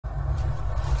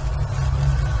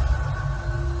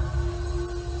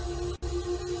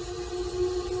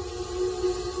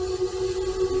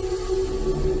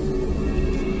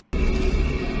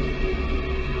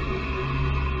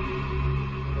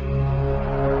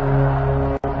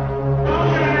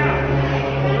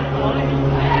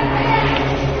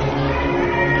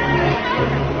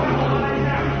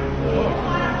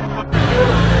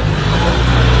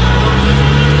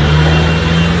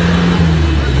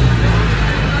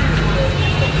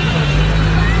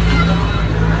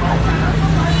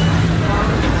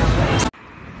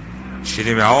七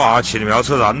里庙啊，七里庙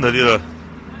车站这里了，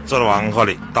走到万华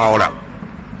里倒了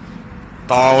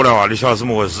啊！你晓得怎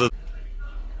么回事？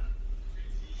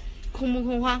恐不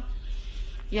恐慌？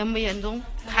严不严重？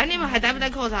看你们还戴不戴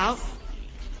口罩？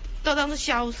都当是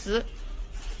小事。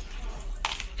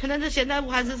可能这现在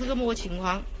武汉市是个么情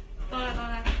况？到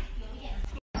了。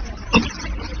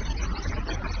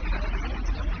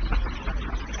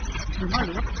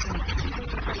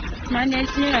蛮年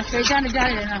轻了，回家的家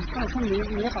人啊，到处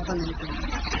没好到哪里去。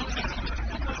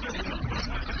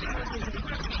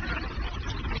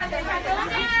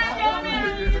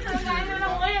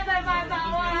我也在烦恼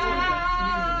啊！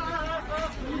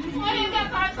我也在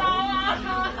烦恼啊！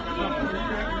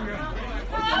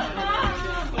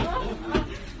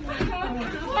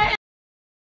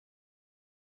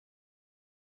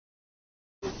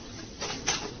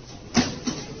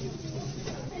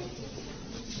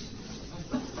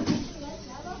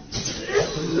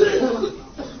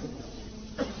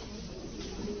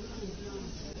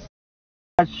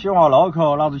起话脑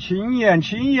壳，老子亲眼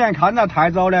看到太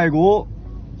早了一个，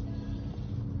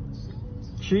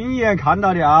亲眼看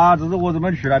到的啊！这是我怎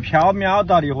么去了？缥缈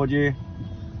到的伙计，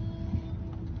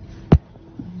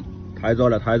太早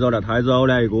了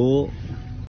一个。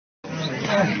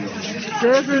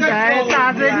这是在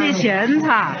打针的现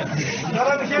场，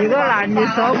一个男的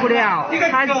受不了，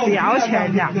他要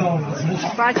钱呀，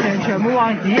把钱全部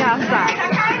往地下撒，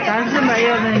但是没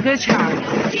有人去抢。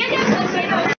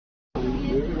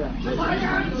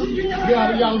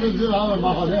杨子知道了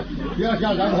蛮好的，不要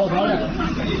想干口罩了。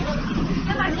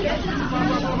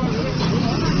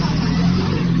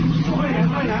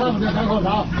上不了干口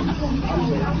罩。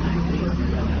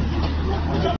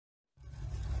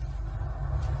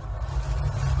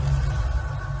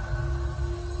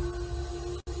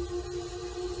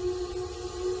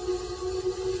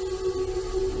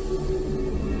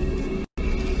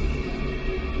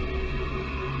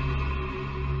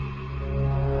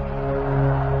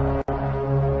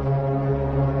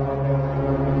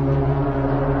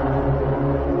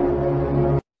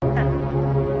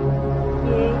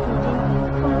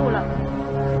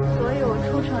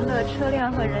车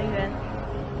辆和人员。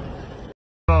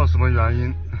不知道什么原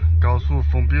因，高速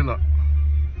封闭了。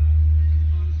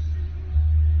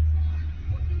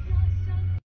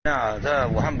这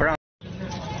武汉不让。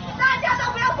大家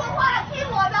都不要说话了，听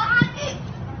我的，安静。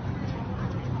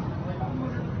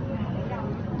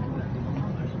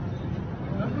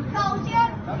首先，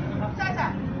在这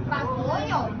把所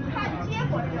有看结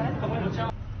果的人。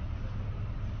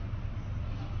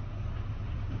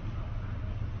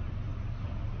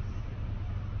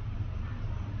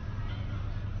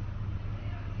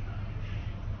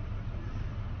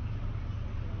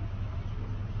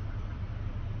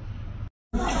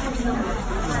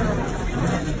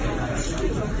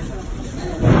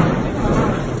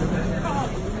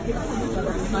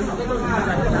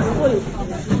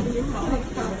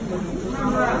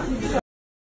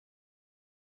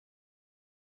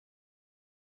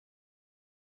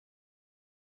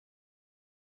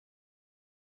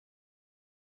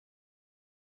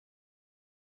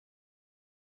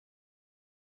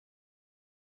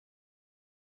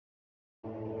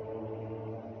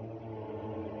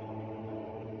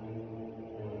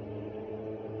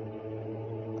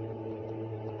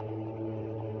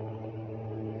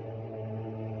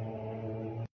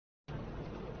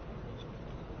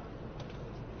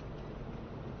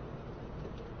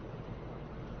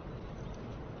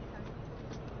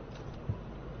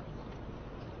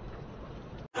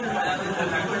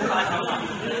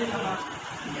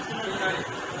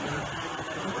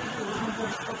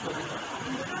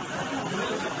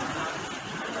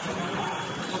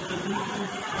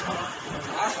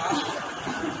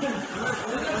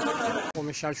我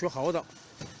们小区后头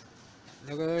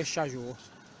那个小学，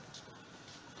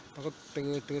那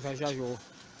个德才小学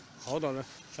后头的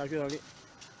小区那里，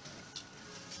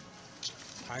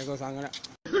抬个3个了。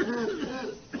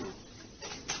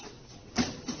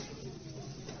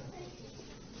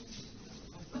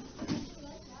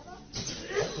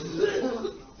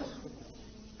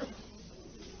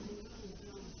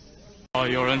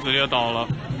有人直接倒了，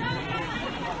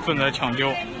正在抢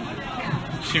救，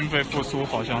心肺复苏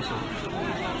好像是。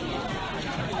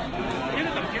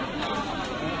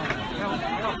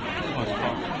我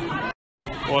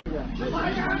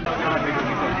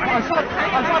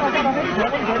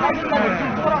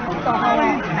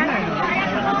操！